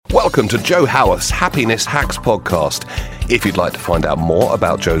Welcome to Joe Howarth's Happiness Hacks podcast. If you'd like to find out more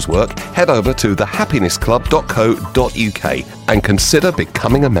about Joe's work, head over to thehappinessclub.co.uk and consider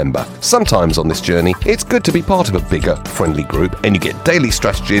becoming a member. Sometimes on this journey, it's good to be part of a bigger, friendly group, and you get daily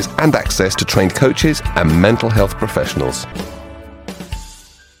strategies and access to trained coaches and mental health professionals.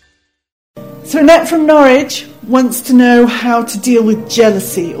 So Annette from Norwich wants to know how to deal with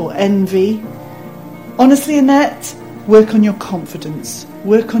jealousy or envy. Honestly, Annette, work on your confidence.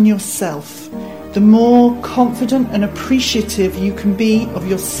 Work on yourself. The more confident and appreciative you can be of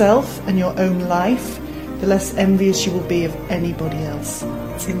yourself and your own life, the less envious you will be of anybody else.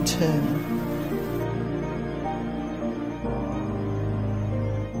 It's internal.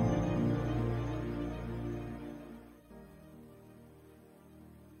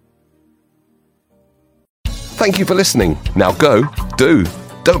 Thank you for listening. Now go, do.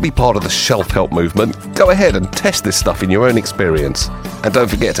 Don't be part of the self-help movement. Go ahead and test this stuff in your own experience. And don't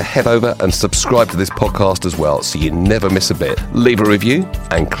forget to head over and subscribe to this podcast as well so you never miss a bit. Leave a review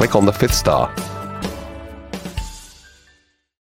and click on the 5th star.